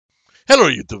Hello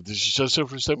YouTube, this is Joseph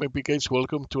from STEM API guys.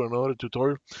 Welcome to another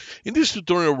tutorial. In this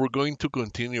tutorial, we're going to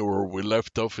continue where we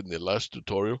left off in the last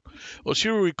tutorial. As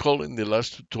you recall, in the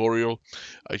last tutorial,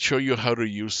 I showed you how to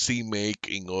use CMake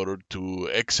in order to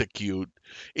execute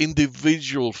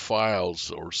individual files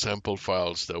or sample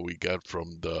files that we got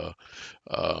from the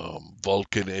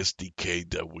Vulkan SDK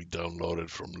that we downloaded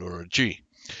from LunarG.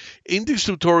 In this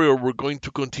tutorial, we're going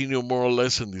to continue more or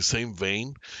less in the same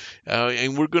vein,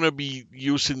 and we're going to be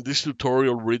using this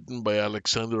tutorial written by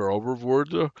Alexander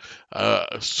Overword.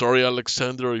 Sorry,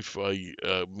 Alexander, if I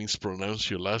mispronounce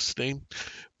your last name,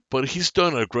 but he's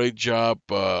done a great job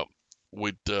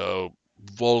with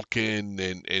Vulkan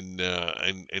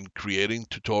and creating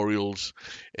tutorials,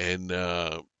 and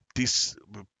this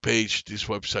this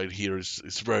website here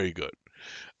is very good.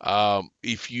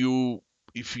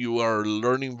 If you are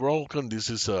learning Vulkan, this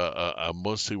is a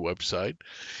must-see website.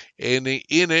 And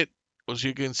in it, as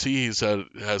you can see, has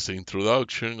the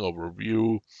introduction,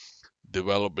 overview,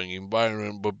 developing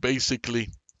environment. But basically,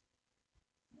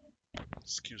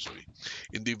 excuse me,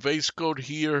 in the base code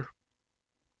here,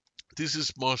 this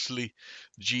is mostly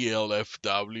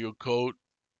GLFW code.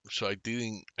 So I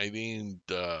didn't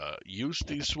use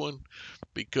this one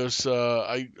because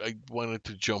I wanted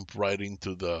to jump right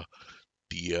into the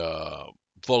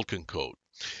Vulkan code.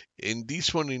 In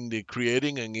this one, in the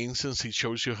creating an instance, he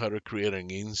shows you how to create an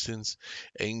instance,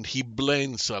 and he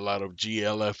blends a lot of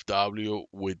GLFW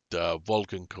with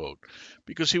Vulkan code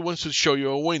because he wants to show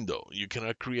you a window. You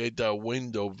cannot create that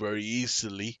window very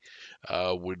easily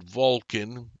with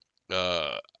Vulkan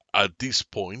uh, at this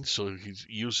point, so he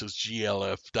uses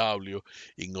GLFW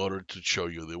in order to show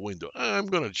you the window. I'm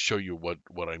going to show you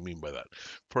what I mean by that.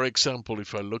 For example,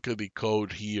 if I look at the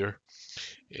code here,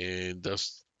 and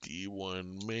that's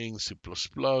D1 main C++.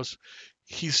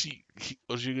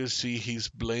 As you can see, he's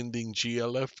blending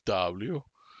GLFW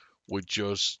with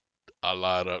just a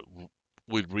lot of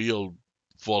with real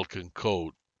Vulkan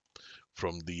code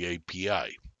from the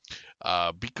API.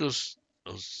 Because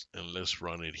and let's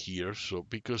run it here. So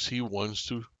because he wants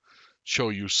to show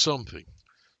you something.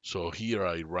 So here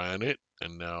I ran it,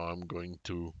 and now I'm going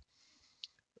to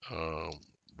um,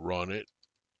 run it.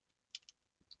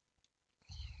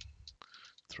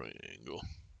 Triangle,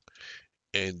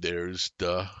 and there's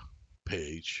the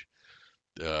page,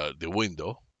 the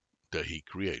window that he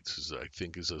creates. I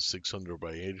think it's a 600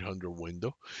 by 800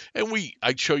 window. And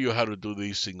I show you how to do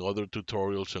this in other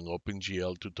tutorials and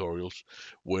OpenGL tutorials,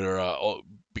 where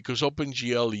because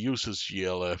OpenGL uses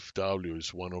GLFW,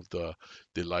 is one of the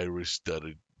libraries that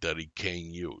it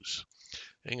can use.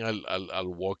 And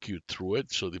I'll walk you through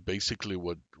it. So basically,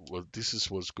 what this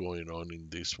is what's going on in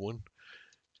this one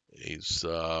is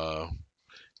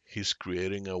he's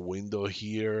creating a window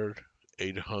here,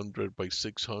 800 by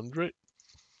 600.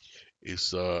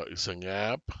 It's an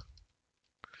app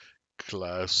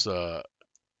class,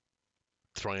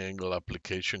 triangle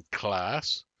application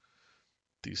class.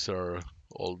 These are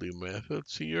all the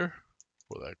methods here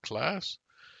for that class.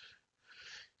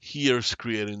 Here's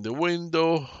creating the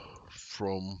window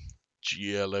from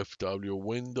GLFW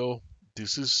window.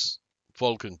 This is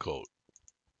Vulkan code.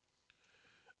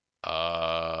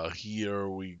 Here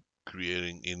we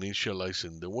creating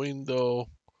initializing the window.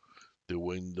 The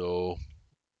window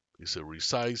is a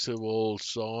resizable,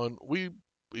 so on.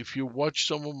 If you watch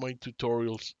some of my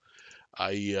tutorials,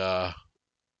 and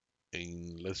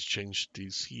let's change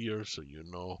this here so you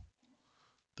know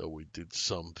that we did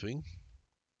something.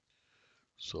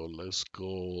 So let's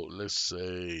go, let's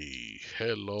say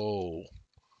hello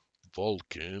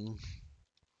Vulkan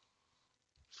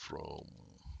from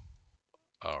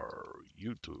our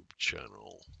YouTube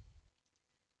channel.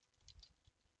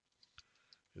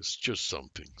 It's just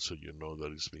something so you know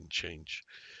that it's been changed.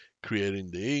 Creating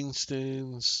the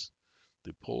instance,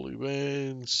 the poll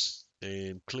events,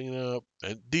 and cleanup.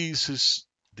 And this is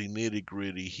the nitty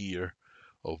gritty here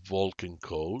of Vulkan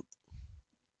code.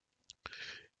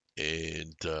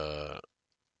 And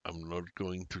I'm not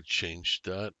going to change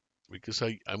that because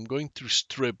I'm going to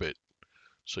strip it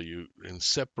so you and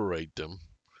separate them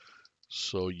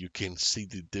so you can see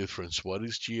the difference. What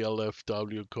is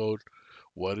GLFW code?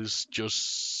 What is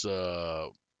just Vulkan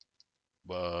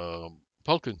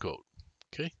code?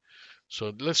 Okay,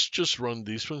 so let's just run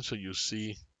this one so you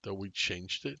see that we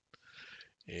changed it.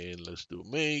 And let's do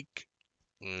make.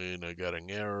 And I got an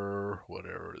error. What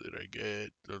error did I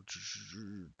get?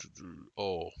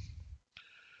 Oh,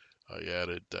 I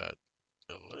added that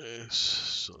ls.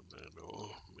 So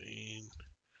nano main.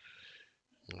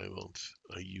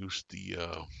 I used the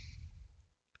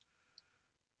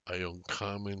I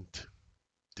uncomment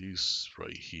this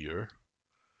right here,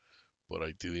 but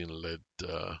I didn't let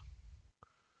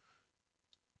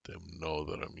them know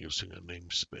that I'm using a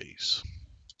namespace.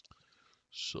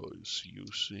 So it's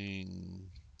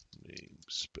using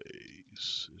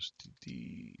namespace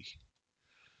std.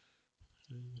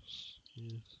 Yes,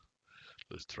 yes.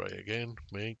 Let's try again.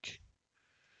 Make,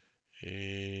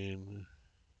 and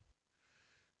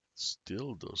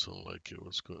still doesn't like it.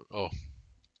 What's going? Oh,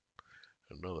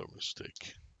 another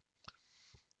mistake.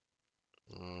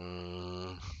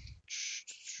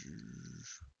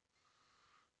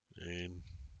 And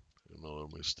another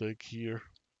mistake here.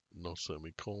 No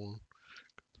semicolon.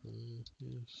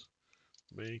 Yes.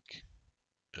 Make,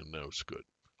 and now it's good.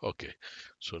 Okay,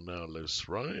 so now let's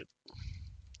run it.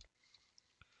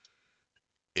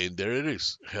 And there it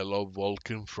is. Hello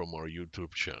Vulkan from our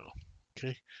YouTube channel.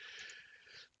 Okay,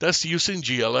 that's using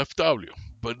GLFW.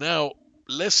 But now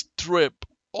let's strip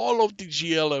all of the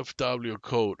GLFW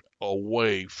code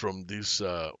away from this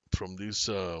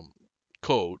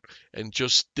code and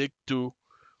just stick to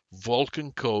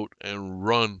Vulkan code and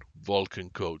run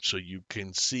Vulkan code so you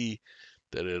can see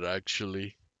that it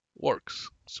actually works.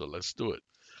 So let's do it.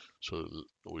 So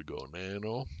we go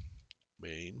nano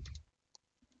main.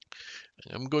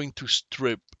 I'm going to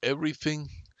strip everything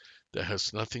that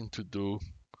has nothing to do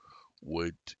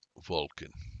with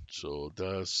Vulkan. So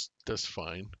that's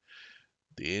fine.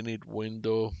 The init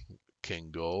window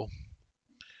can go.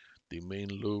 The main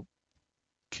loop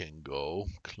can go.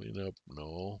 Cleanup,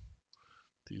 no.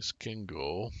 This can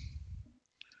go.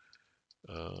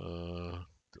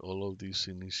 All of this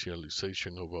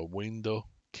initialization of a window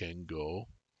can go.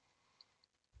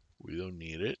 We don't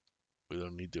need it. We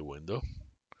don't need the window.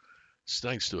 It's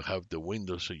nice to have the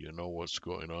window so you know what's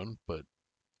going on, but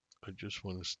I just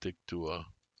want to stick to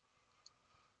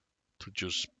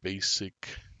just basic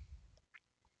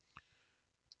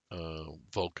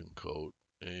Vulkan code,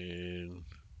 and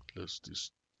let's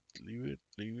just leave it,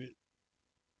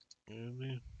 and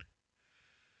then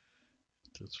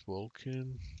that's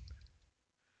Vulkan.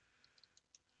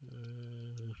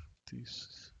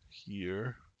 This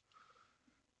here,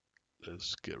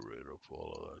 let's get rid of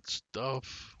all of that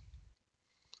stuff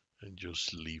and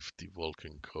just leave the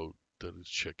Vulkan code that is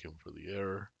checking for the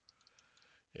error,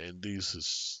 and this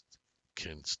is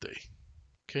can stay.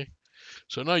 Okay,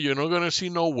 so now you're not gonna see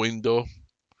no window,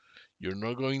 you're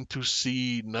not going to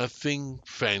see nothing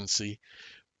fancy,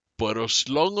 but as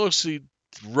long as it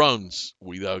runs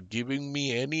without giving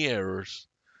me any errors,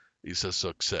 it's a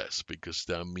success, because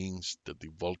that means that the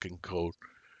Vulkan code,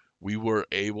 we were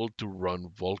able to run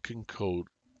Vulkan code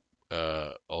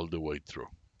all the way through.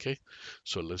 Okay,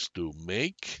 so let's do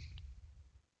make,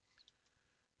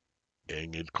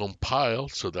 and it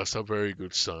compiles, so that's a very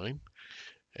good sign.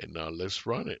 And now let's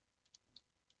run it.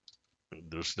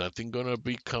 There's nothing gonna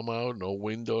be come out, no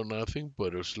window, nothing,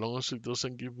 but as long as it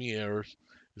doesn't give me errors,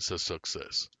 it's a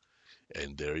success.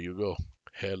 And there you go.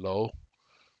 Hello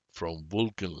from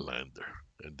Vulkan Lander,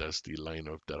 and that's the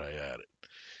lineup that I added.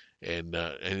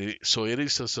 So it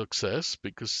is a success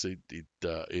because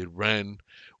it ran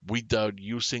without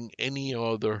using any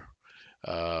other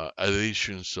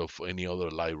additions of any other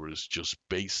libraries, just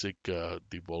basic the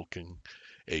Vulkan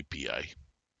API.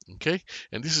 Okay,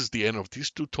 and this is the end of this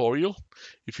tutorial.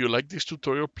 If you like this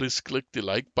tutorial, please click the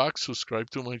like box, subscribe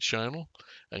to my channel,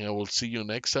 and I will see you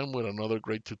next time with another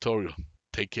great tutorial.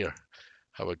 Take care.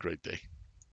 Have a great day.